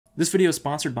This video is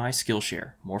sponsored by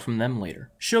Skillshare. More from them later.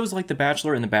 Shows like The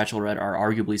Bachelor and The Bachelorette are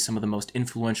arguably some of the most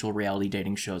influential reality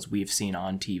dating shows we've seen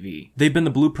on TV. They've been the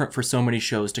blueprint for so many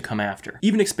shows to come after,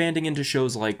 even expanding into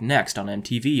shows like Next on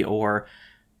MTV or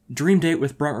Dream Date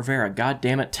with Brent Rivera. God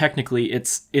damn it, technically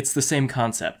it's the same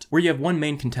concept, where you have one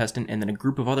main contestant and then a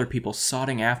group of other people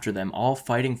soughting after them, all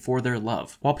fighting for their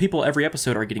love, while people every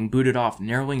episode are getting booted off,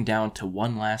 narrowing down to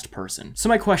one last person. So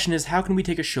my question is, how can we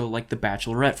take a show like The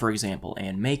Bachelorette, for example,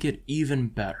 and make it even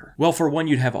better? Well, for one,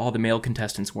 you'd have all the male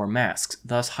contestants wear masks,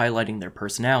 thus highlighting their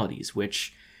personalities,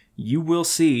 which you will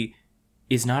see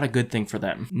is not a good thing for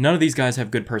them. None of these guys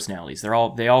have good personalities.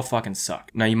 They all fucking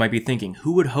suck. Now you might be thinking,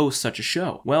 who would host such a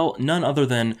show? Well, none other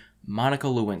than Monica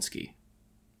Lewinsky.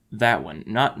 That one,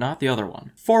 not the other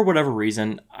one. For whatever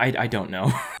reason, I don't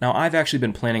know. Now, I've actually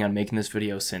been planning on making this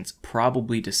video since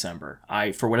probably December.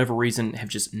 I, for whatever reason, have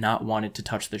just not wanted to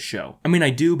touch this show. I mean, I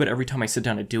do, but every time I sit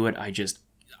down to do it, I just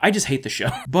hate the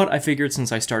show. But I figured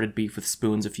since I started beef with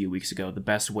Spoons a few weeks ago, the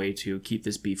best way to keep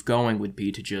this beef going would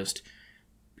be to just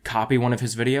copy one of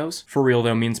his videos. For real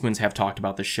though, me and Spoons have talked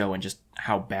about this show and just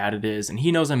how bad it is, and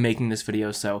he knows I'm making this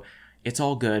video, so it's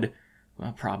all good.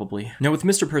 Well, probably. Now with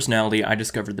Mr. Personality, I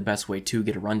discovered the best way to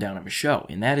get a rundown of a show,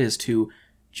 and that is to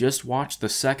just watch the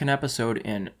second episode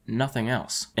and nothing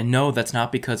else. And no, that's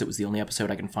not because it was the only episode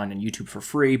I can find on YouTube for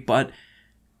free, but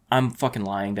I'm fucking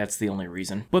lying, that's the only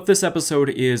reason. But this episode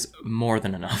is more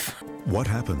than enough. What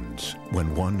happens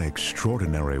when one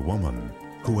extraordinary woman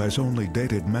who has only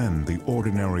dated men the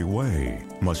ordinary way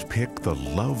must pick the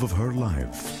love of her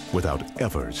life without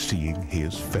ever seeing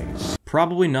his face?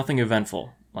 Probably nothing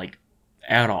eventful, like,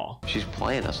 at all. She's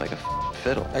playing us like a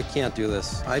fiddle. I can't do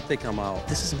this. I think I'm out.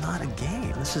 This is not a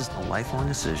game. This is a lifelong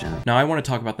decision. Now I want to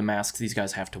talk about the masks these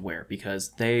guys have to wear,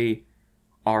 because they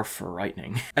are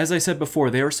frightening. As I said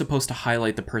before, they are supposed to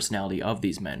highlight the personality of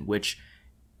these men, which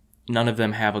none of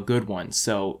them have a good one,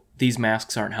 so these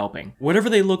masks aren't helping. Whatever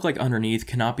they look like underneath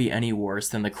cannot be any worse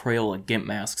than the Crayola GIMP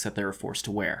masks that they were forced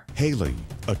to wear. Haley,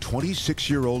 a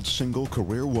 26-year-old single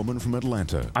career woman from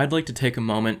Atlanta. I'd like to take a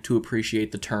moment to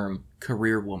appreciate the term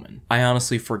career woman. I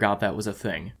honestly forgot that was a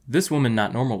thing. This woman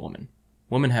not normal woman.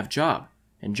 Women have job,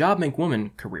 and job make woman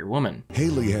career woman.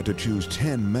 Haley had to choose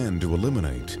 10 men to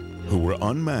eliminate, who were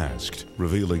unmasked,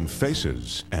 revealing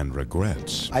faces and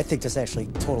regrets. I think this actually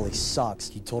totally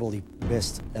sucks. You totally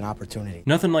missed an opportunity.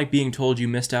 Nothing like being told you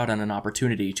missed out on an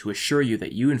opportunity to assure you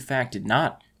that you in fact did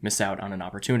not miss out on an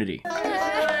opportunity.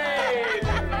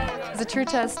 It's a true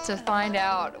test to find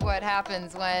out what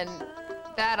happens when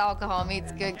bad alcohol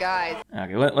meets good guys.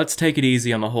 Okay, let's take it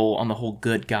easy on the whole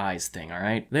good guys thing,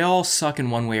 alright? They all suck in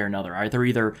one way or another. They're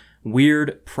either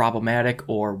weird, problematic,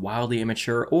 or wildly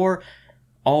immature, or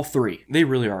all three. They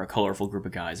really are a colorful group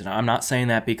of guys, and I'm not saying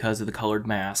that because of the colored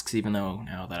masks, even though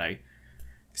now that I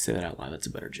say that out loud, that's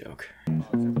a better joke.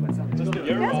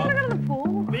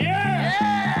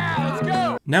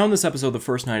 Now in this episode, the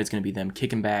first night is going to be them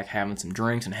kicking back, having some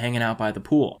drinks, and hanging out by the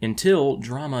pool. Until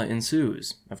drama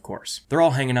ensues, of course. They're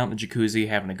all hanging out in the jacuzzi,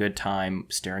 having a good time,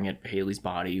 staring at Haley's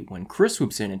body, when Chris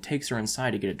swoops in and takes her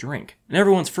inside to get a drink. And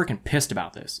everyone's freaking pissed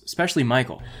about this, especially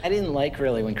Michael. I didn't like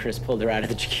really when Chris pulled her out of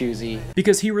the jacuzzi.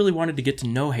 Because he really wanted to get to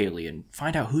know Haley and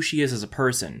find out who she is as a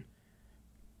person.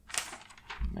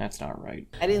 That's not right.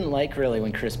 I didn't like really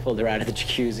when Chris pulled her out of the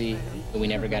jacuzzi. We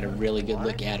never got a really good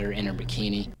look at her in her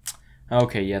bikini.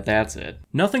 Okay, yeah, that's it.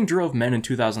 Nothing drove men in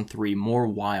 2003 more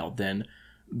wild than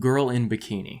Girl in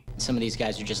Bikini. Some of these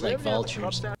guys are just like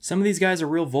vultures. Some of these guys are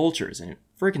real vultures, and it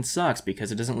freaking sucks because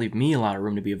it doesn't leave me a lot of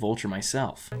room to be a vulture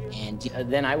myself. And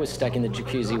then I was stuck in the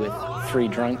jacuzzi with 3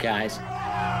 drunk guys.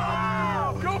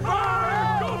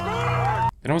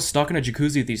 Then I was stuck in a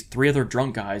jacuzzi with these 3 other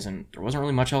drunk guys, and there wasn't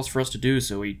really much else for us to do,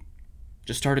 so we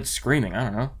just started screaming, I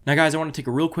don't know. Now guys, I want to take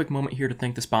a real quick moment here to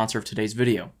thank the sponsor of today's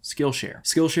video, Skillshare.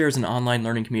 Skillshare is an online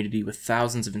learning community with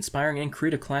thousands of inspiring and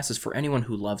creative classes for anyone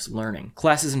who loves learning.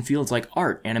 Classes in fields like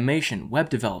art, animation, web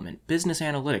development, business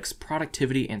analytics,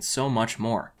 productivity, and so much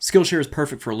more. Skillshare is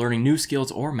perfect for learning new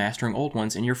skills or mastering old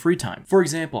ones in your free time. For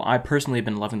example, I personally have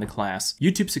been loving the class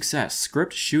YouTube Success,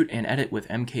 Script, Shoot, and Edit with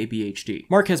MKBHD.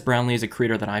 Marques Brownlee is a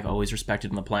creator that I've always respected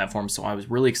on the platform, so I was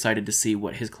really excited to see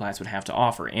what his class would have to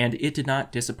offer, and it did not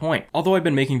disappoint. Although I've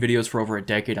been making videos for over a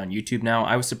decade on YouTube now,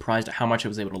 I was surprised at how much I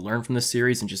was able to learn from this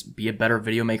series and just be a better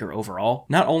video maker overall.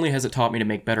 Not only has it taught me to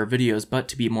make better videos, but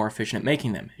to be more efficient at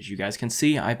making them. As you guys can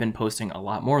see, I've been posting a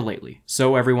lot more lately.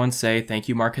 So everyone say thank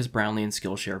you Marques Brownlee and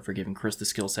Skillshare for giving Chris the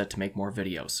skill set to make more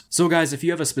videos. So guys, if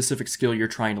you have a specific skill you're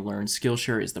trying to learn,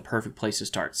 Skillshare is the perfect place to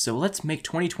start. So let's make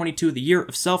 2022 the year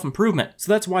of self-improvement.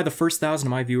 So that's why the first 1,000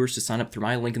 of my viewers to sign up through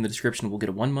my link in the description will get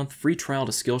a 1-month free trial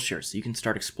to Skillshare so you can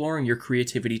start exploring your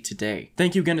creativity today.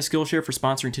 Thank you again to Skillshare for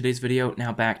sponsoring today's video.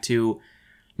 Now back to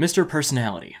Mr.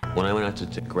 Personality. When I went out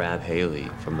to grab Haley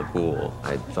from the pool,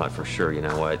 I thought for sure, you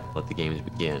know what, let the games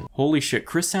begin. Holy shit,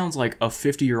 Chris sounds like a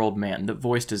 50-year-old man. The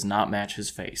voice does not match his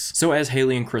face. So as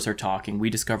Haley and Chris are talking, we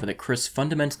discover that Chris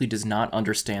fundamentally does not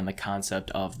understand the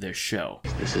concept of this show.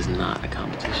 This is not a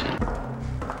competition.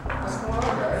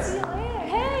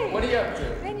 Hey! What are you up to?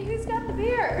 And who's got the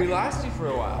beer? We lost you for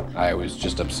a while. I was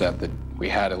just upset that we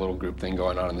had a little group thing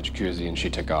going on in the jacuzzi and she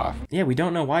took off. Yeah, we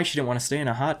don't know why she didn't want to stay in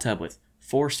a hot tub with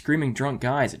 4 screaming drunk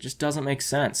guys. It just doesn't make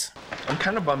sense. I'm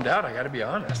kind of bummed out, I gotta be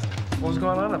honest. What was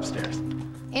going on upstairs?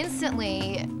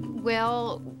 Instantly,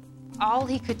 Will, all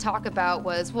he could talk about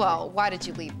was, well, why did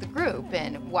you leave the group?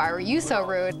 And why were you so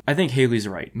rude? I think Haley's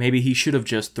right. Maybe he should have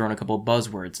just thrown a couple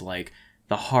buzzwords like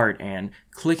the heart and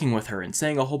clicking with her and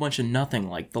saying a whole bunch of nothing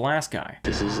like the last guy.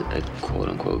 This is a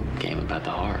quote-unquote game about the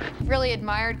heart. Really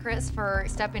admired Chris for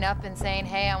stepping up and saying,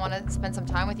 hey, I want to spend some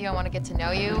time with you. I want to get to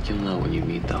know you. You'll know when you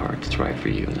meet the heart that's right for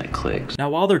you and that clicks. Now,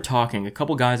 while they're talking, a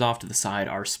couple guys off to the side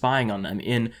are spying on them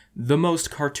in the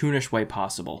most cartoonish way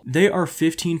possible. They are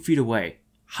 15 feet away,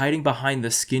 hiding behind the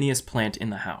skinniest plant in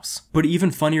the house. But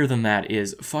even funnier than that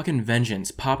is fucking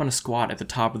Vengeance popping a squat at the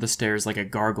top of the stairs like a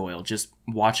gargoyle, just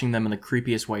watching them in the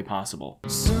creepiest way possible.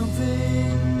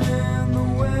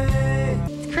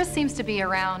 Chris seems to be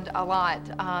around a lot,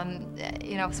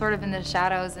 you know, sort of in the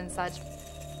shadows and such.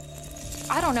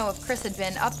 I don't know if Chris had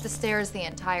been up the stairs the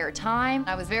entire time.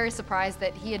 I was very surprised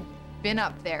that he had been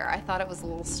up there. I thought it was a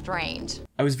little strange.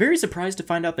 I was very surprised to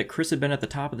find out that Chris had been at the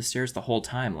top of the stairs the whole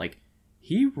time. Like,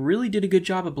 he really did a good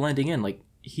job of blending in. Like,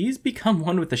 he's become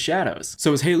one with the shadows.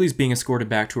 So as Haley's being escorted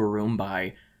back to her room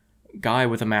by a guy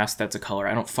with a mask that's a color,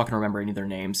 I don't fucking remember any of their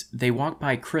names, they walk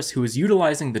by Chris, who is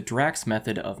utilizing the Drax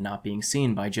method of not being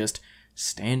seen by just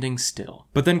standing still.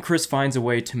 But then Chris finds a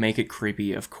way to make it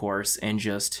creepy, of course, and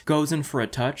just goes in for a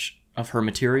touch of her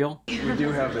material. We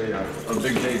do have a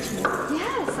big date tomorrow.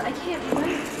 Yes, I can't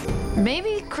wait.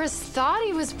 Maybe Chris thought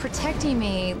he was protecting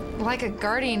me like a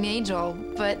guardian angel,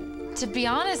 but to be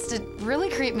honest, it really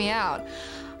creeped me out.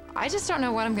 I just don't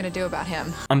know what I'm gonna do about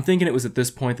him. I'm thinking it was at this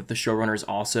point that the showrunners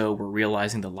also were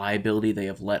realizing the liability they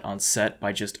have let on set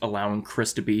by just allowing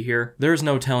Chris to be here. There's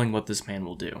no telling what this man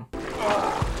will do.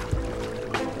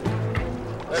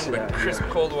 Nothing but crisp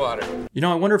cold water. You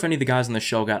know, I wonder if any of the guys on the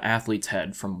show got athlete's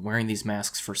head from wearing these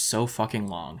masks for so fucking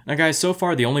long. Now guys, so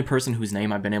far the only person whose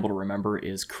name I've been able to remember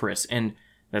is Chris, and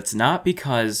that's not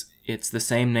because it's the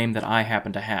same name that I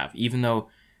happen to have, even though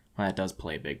that does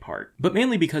play a big part. But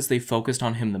mainly because they focused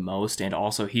on him the most, and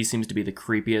also he seems to be the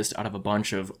creepiest out of a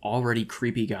bunch of already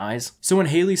creepy guys. So when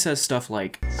Haley says stuff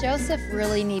like, Joseph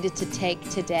really needed to take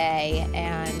today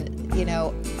and, you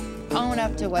know, own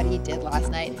up to what he did last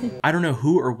night. I don't know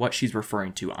who or what she's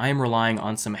referring to. I am relying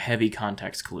on some heavy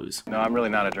context clues. No, I'm really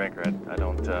not a drinker. I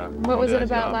don't. What was it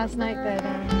about last night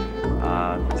that...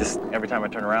 Just every time I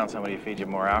turn around, somebody feeds you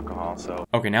more alcohol, so...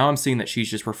 Okay, now I'm seeing that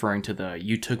she's just referring to the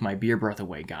 "you took my beer breath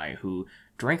away" guy who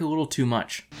drank a little too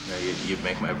much. You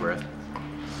make my breath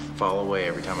fall away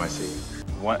every time I see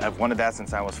you. I've wanted that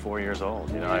since I was 4 years old.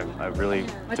 You know, I really...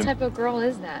 What type of girl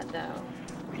is that, though?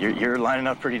 You're lining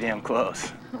up pretty damn close.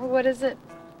 What is it?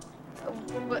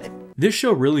 What? This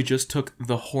show really just took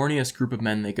the horniest group of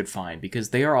men they could find, because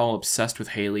they are all obsessed with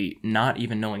Haley, not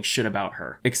even knowing shit about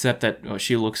her, except that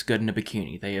she looks good in a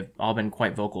bikini. They have all been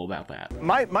quite vocal about that.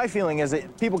 My feeling is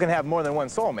that people can have more than one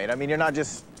soulmate. I mean, you're not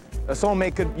just a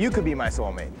soulmate. You could be my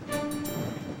soulmate.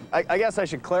 I guess I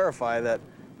should clarify that,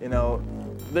 you know,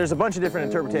 there's a bunch of different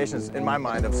interpretations in my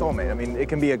mind of soulmate. I mean, it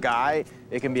can be a guy,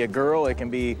 it can be a girl, it can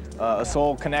be a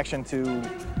soul connection to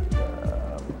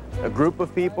a group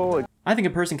of people. I think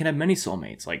a person can have many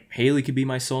soulmates. Like, Haley could be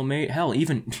my soulmate. Hell,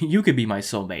 even you could be my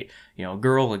soulmate. You know, a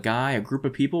girl, a guy, a group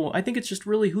of people. I think it's just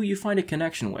really who you find a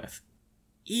connection with.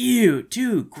 Ew,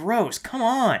 dude, gross, come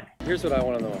on. Here's what I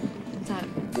want to know. What's that?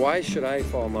 Why should I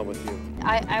fall in love with you?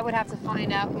 I would have to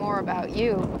find out more about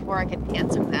you before I could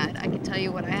answer that. I could tell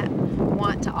you what I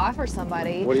want to offer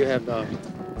somebody. What do you have now?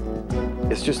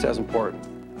 It's just as important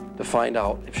to find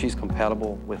out if she's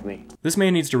compatible with me. This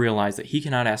man needs to realize that he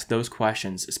cannot ask those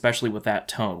questions, especially with that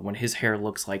tone, when his hair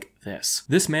looks like this.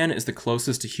 This man is the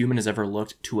closest a human has ever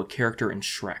looked to a character in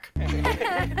Shrek.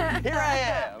 Here I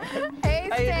am. Hey,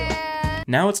 Stan.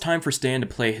 Now it's time for Stan to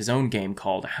play his own game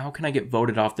called How Can I Get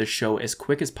Voted Off This Show as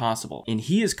Quick as Possible, and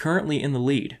he is currently in the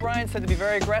lead. Brian said to be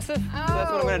very aggressive, so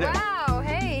that's what I'm gonna do. Wow,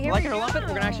 hey, here like we it or lump it, we're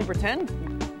gonna actually pretend.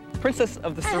 Princess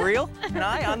of the Surreal and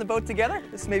I on the boat together.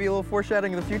 This may be a little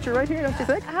foreshadowing of the future right here, don't you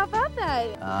think? How about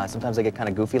that? Sometimes I get kind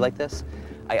of goofy like this.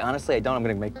 I honestly, I don't. I'm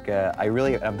gonna make,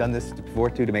 I've done this before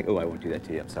too to make, oh, I won't do that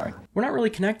to you, I'm sorry. We're not really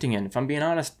connecting, and if I'm being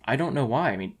honest, I don't know why.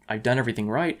 I mean, I've done everything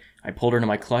right. I pulled her into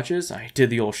my clutches, I did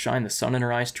the old shine the sun in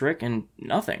her eyes trick, and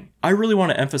nothing. I really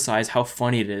want to emphasize how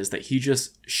funny it is that he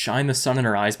just shined the sun in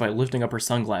her eyes by lifting up her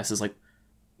sunglasses. Like,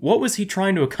 what was he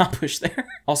trying to accomplish there?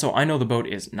 Also, I know the boat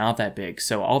is not that big,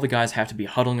 so all the guys have to be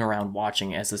huddling around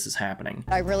watching as this is happening.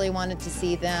 I really wanted to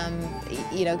see them,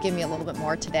 you know, give me a little bit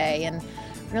more today, and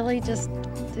really just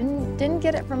didn't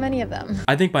get it from any of them.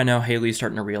 I think by now Haley's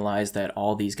starting to realize that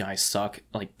all these guys suck.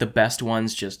 Like, the best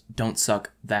ones just don't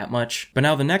suck that much. But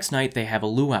now the next night they have a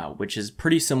luau, which is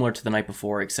pretty similar to the night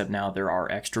before, except now there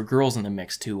are extra girls in the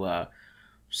mix to,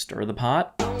 stir the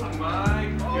pot. Oh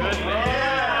my goodness.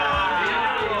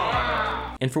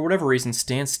 And for whatever reason,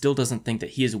 Stan still doesn't think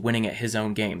that he is winning at his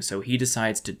own game, so he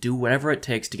decides to do whatever it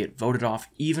takes to get voted off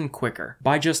even quicker,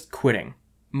 by just quitting.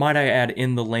 Might I add,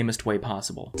 in the lamest way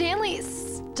possible. Stanley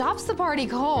stops the party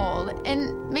cold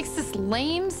and makes this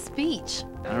lame speech.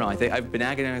 I don't know, I think I've been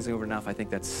agonizing over enough. I think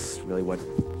that's really what...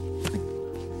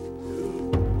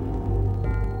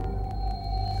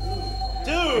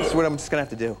 Dude! That's what I'm just gonna have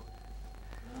to do.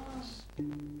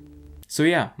 So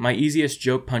yeah, my easiest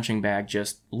joke punching bag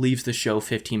just leaves the show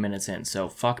 15 minutes in, so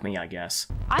fuck me, I guess.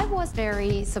 I was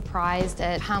very surprised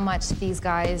at how much these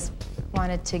guys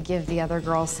wanted to give the other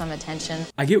girls some attention.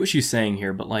 I get what she's saying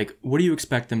here, but like, what do you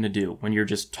expect them to do when you're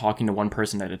just talking to one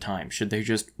person at a time? Should they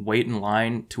just wait in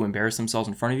line to embarrass themselves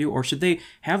in front of you, or should they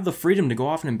have the freedom to go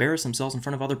off and embarrass themselves in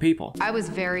front of other people? I was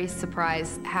very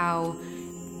surprised how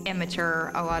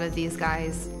immature a lot of these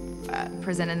guys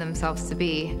presented themselves to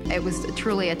be. It was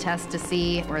truly a test to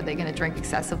see, were they going to drink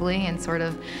excessively and sort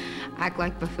of act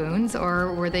like buffoons,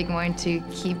 or were they going to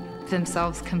keep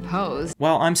themselves composed?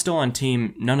 Well, I'm still on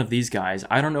team none of these guys.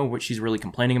 I don't know what she's really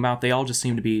complaining about. They all just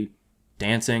seem to be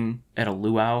dancing at a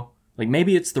luau. Like,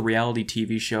 maybe it's the reality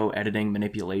TV show editing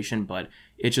manipulation, but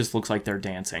it just looks like they're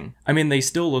dancing. I mean, they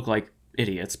still look like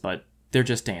idiots, but they're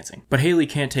just dancing. But Haley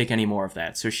can't take any more of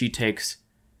that, so she takes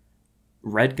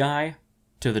red guy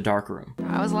to the dark room.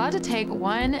 I was allowed to take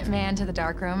one man to the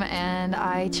dark room, and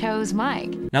I chose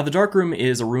Mike. Now, the dark room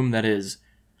is a room that is,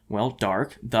 well,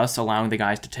 dark, thus allowing the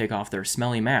guys to take off their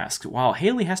smelly masks, while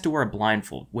Haley has to wear a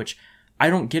blindfold, which I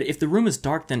don't get. If the room is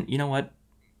dark, then, you know what?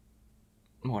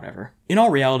 Whatever. In all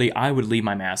reality, I would leave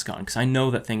my mask on, because I know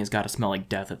that thing has got to smell like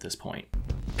death at this point.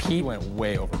 He went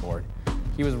way overboard.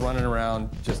 He was running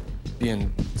around just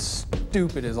being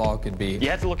stupid as all could be. You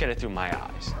have to look at it through my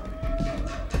eyes.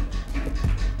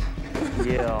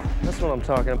 Yeah, that's what I'm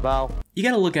talking about. You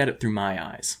gotta look at it through my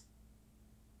eyes.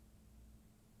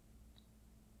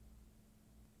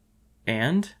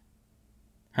 And?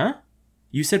 Huh?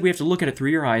 You said we have to look at it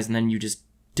through your eyes, and then you just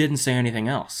didn't say anything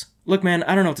else. Look, man,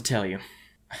 I don't know what to tell you.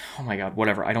 Oh my god,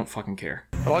 whatever, I don't fucking care.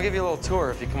 Well, I'll give you a little tour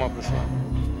if you come up this way.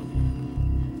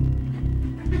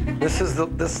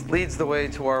 This leads the way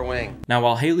to our wing. Now,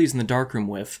 while Haley's in the darkroom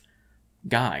with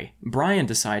Guy, Brian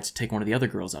decides to take one of the other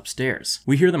girls upstairs.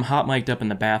 We hear them hot mic'd up in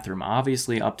the bathroom,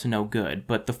 obviously up to no good,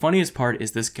 but the funniest part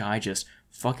is this guy just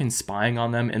fucking spying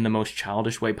on them in the most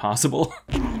childish way possible.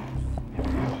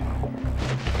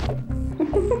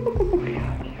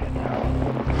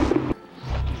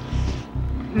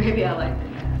 Maybe I like it.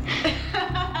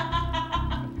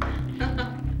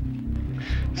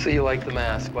 So you like the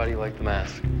mask. Why do you like the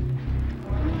mask?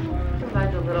 I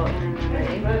like the little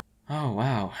anonymity. Oh,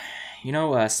 wow. You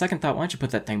know, second thought, why don't you put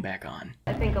that thing back on?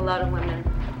 I think a lot of women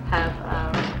have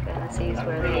fantasies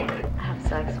where they have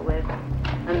sex with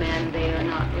a man they are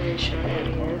not really sure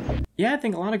who he is. Yeah, I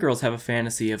think a lot of girls have a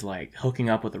fantasy of, like,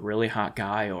 hooking up with a really hot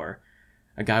guy, or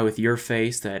a guy with your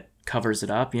face that covers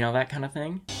it up, you know, that kind of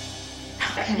thing.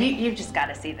 You've just got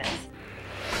to see this.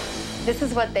 This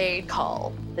is what they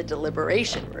call the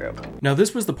deliberation room. Now,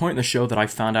 this was the point in the show that I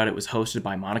found out it was hosted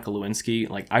by Monica Lewinsky.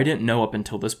 Like, I didn't know up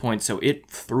until this point, so it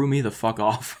threw me the fuck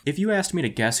off. If you asked me to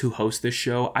guess who hosts this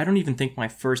show, I don't even think my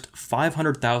first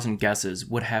 500,000 guesses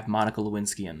would have Monica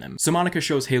Lewinsky in them. So Monica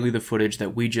shows Haley the footage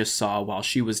that we just saw while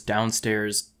she was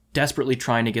downstairs, desperately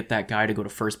trying to get that guy to go to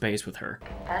first base with her.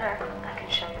 Better. I can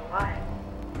show you why.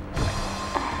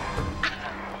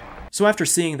 So after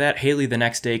seeing that, Haley the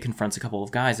next day confronts a couple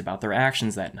of guys about their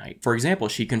actions that night. For example,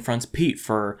 she confronts Pete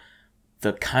for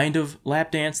the kind of lap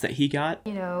dance that he got.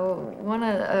 You know,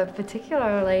 a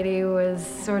particular lady was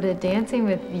sort of dancing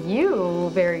with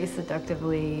you very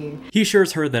seductively. He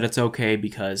assures her that it's okay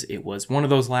because it was one of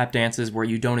those lap dances where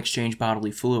you don't exchange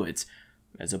bodily fluids,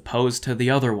 as opposed to the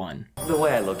other one. The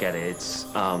way I look at it, it's,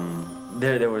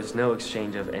 there was no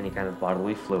exchange of any kind of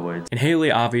bodily fluids. And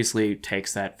Haley obviously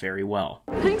takes that very well.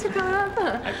 Thanks for coming up.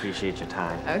 I appreciate your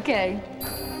time. Okay.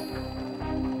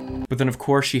 But then of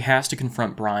course she has to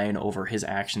confront Brian over his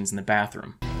actions in the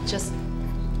bathroom. Just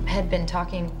had been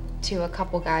talking to a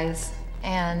couple guys,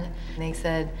 and they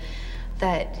said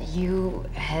that you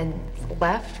had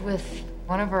left with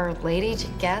one of our lady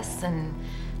guests and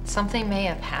something may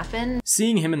have happened.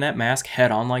 Seeing him in that mask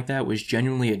head on like that was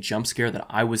genuinely a jump scare that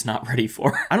I was not ready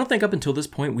for. I don't think up until this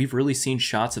point we've really seen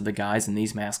shots of the guys in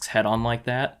these masks head on like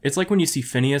that. It's like when you see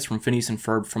Phineas from Phineas and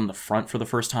Ferb from the front for the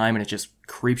first time and it just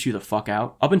creeps you the fuck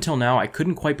out. Up until now, I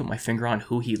couldn't quite put my finger on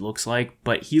who he looks like,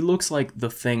 but he looks like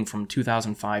the Thing from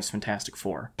 2005's Fantastic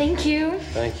Four. Thank you.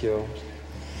 Thank you.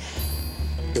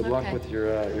 Good luck with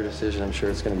your decision. I'm sure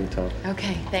it's going to be tough.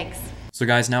 Okay, thanks. So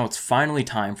guys, now it's finally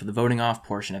time for the voting off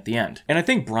portion at the end. And I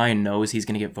think Brian knows he's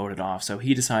going to get voted off, so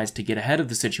he decides to get ahead of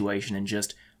the situation and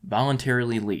just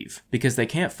voluntarily leave. Because they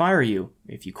can't fire you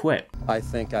if you quit. I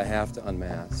think I have to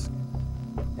unmask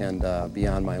and be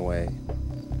on my way.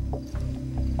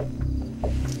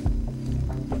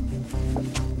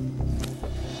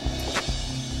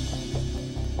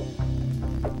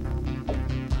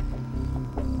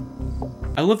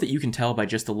 I love that you can tell by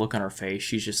just the look on her face,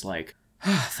 she's just like,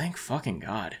 thank fucking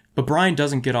God. But Brian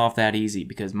doesn't get off that easy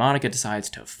because Monica decides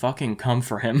to fucking come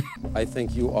for him. I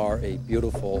think you are a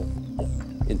beautiful,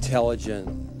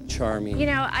 intelligent, charming... You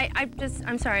know,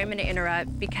 I'm sorry, I'm going to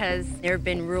interrupt because there have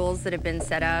been rules that have been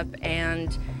set up,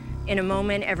 and in a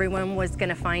moment everyone was going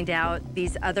to find out.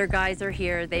 These other guys are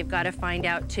here, they've got to find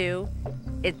out too.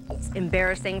 It's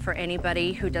embarrassing for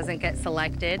anybody who doesn't get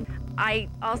selected. I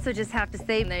also just have to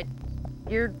say that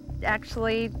you're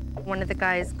actually one of the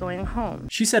guys going home.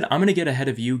 She said, I'm gonna get ahead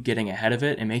of you getting ahead of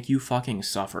it and make you fucking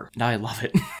suffer. And I love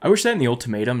it. I wish that in The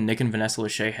Ultimatum, Nick and Vanessa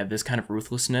Lachey had this kind of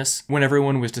ruthlessness when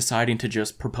everyone was deciding to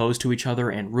just propose to each other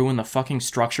and ruin the fucking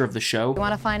structure of the show. You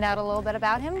want to find out a little bit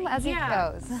about him as he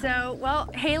goes? So, well,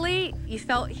 Haley, you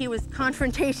felt he was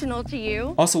confrontational to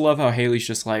you. Also love how Haley's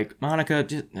just like, Monica,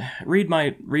 just read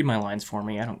my lines for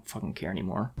me. I don't fucking care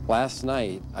anymore. Last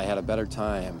night, I had a better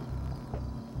time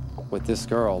with this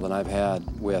girl than I've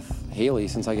had with Haley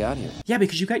since I got here. Yeah,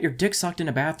 because you got your dick sucked in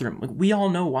a bathroom. Like, we all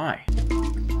know why.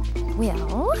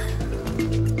 Well...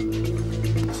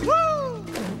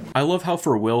 I love how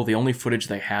for Will, the only footage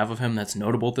they have of him that's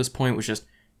notable at this point was just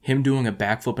him doing a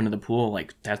backflip into the pool.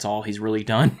 Like, that's all he's really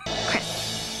done.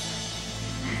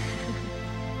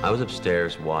 I was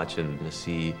upstairs watching to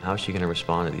see how is she going to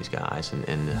respond to these guys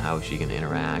and how is she going to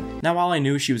interact. Now, while I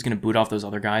knew she was going to boot off those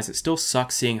other guys, it still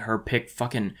sucks seeing her pick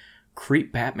fucking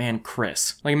creep Batman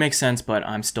Chris. Like, it makes sense, but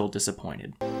I'm still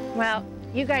disappointed. Well,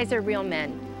 you guys are real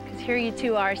men, because here you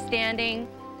two are standing,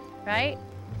 right?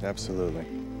 Absolutely.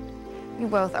 You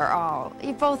both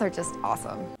are just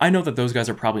awesome. I know that those guys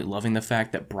are probably loving the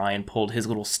fact that Brian pulled his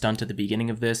little stunt at the beginning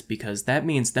of this, because that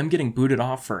means them getting booted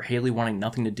off for Haley wanting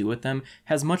nothing to do with them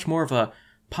has much more of a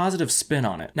positive spin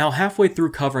on it. Now, halfway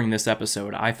through covering this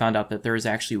episode, I found out that there is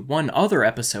actually one other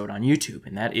episode on YouTube,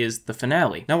 and that is the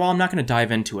finale. Now, while I'm not going to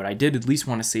dive into it, I did at least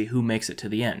want to see who makes it to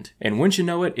the end. And wouldn't you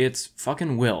know it, it's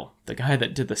fucking Will, the guy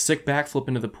that did the sick backflip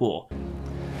into the pool.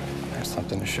 I have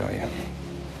something to show you.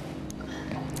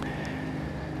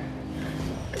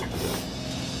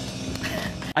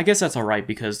 I guess that's alright,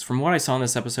 because from what I saw in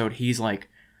this episode, he's like,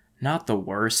 not the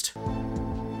worst.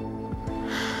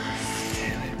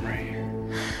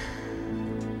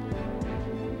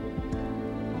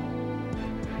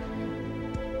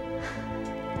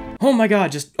 Oh my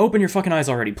god, just open your fucking eyes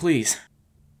already, please.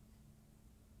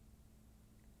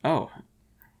 Oh.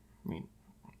 I mean,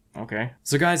 okay.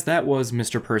 So guys, that was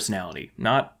Mr. Personality.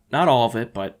 Not all of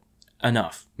it, but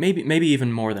enough. Maybe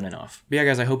even more than enough. But yeah,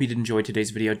 guys, I hope you did enjoy today's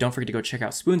video. Don't forget to go check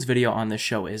out Spoon's video on this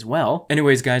show as well.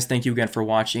 Anyways, guys, thank you again for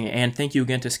watching, and thank you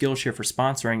again to Skillshare for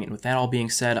sponsoring, and with that all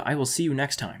being said, I will see you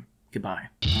next time. Goodbye.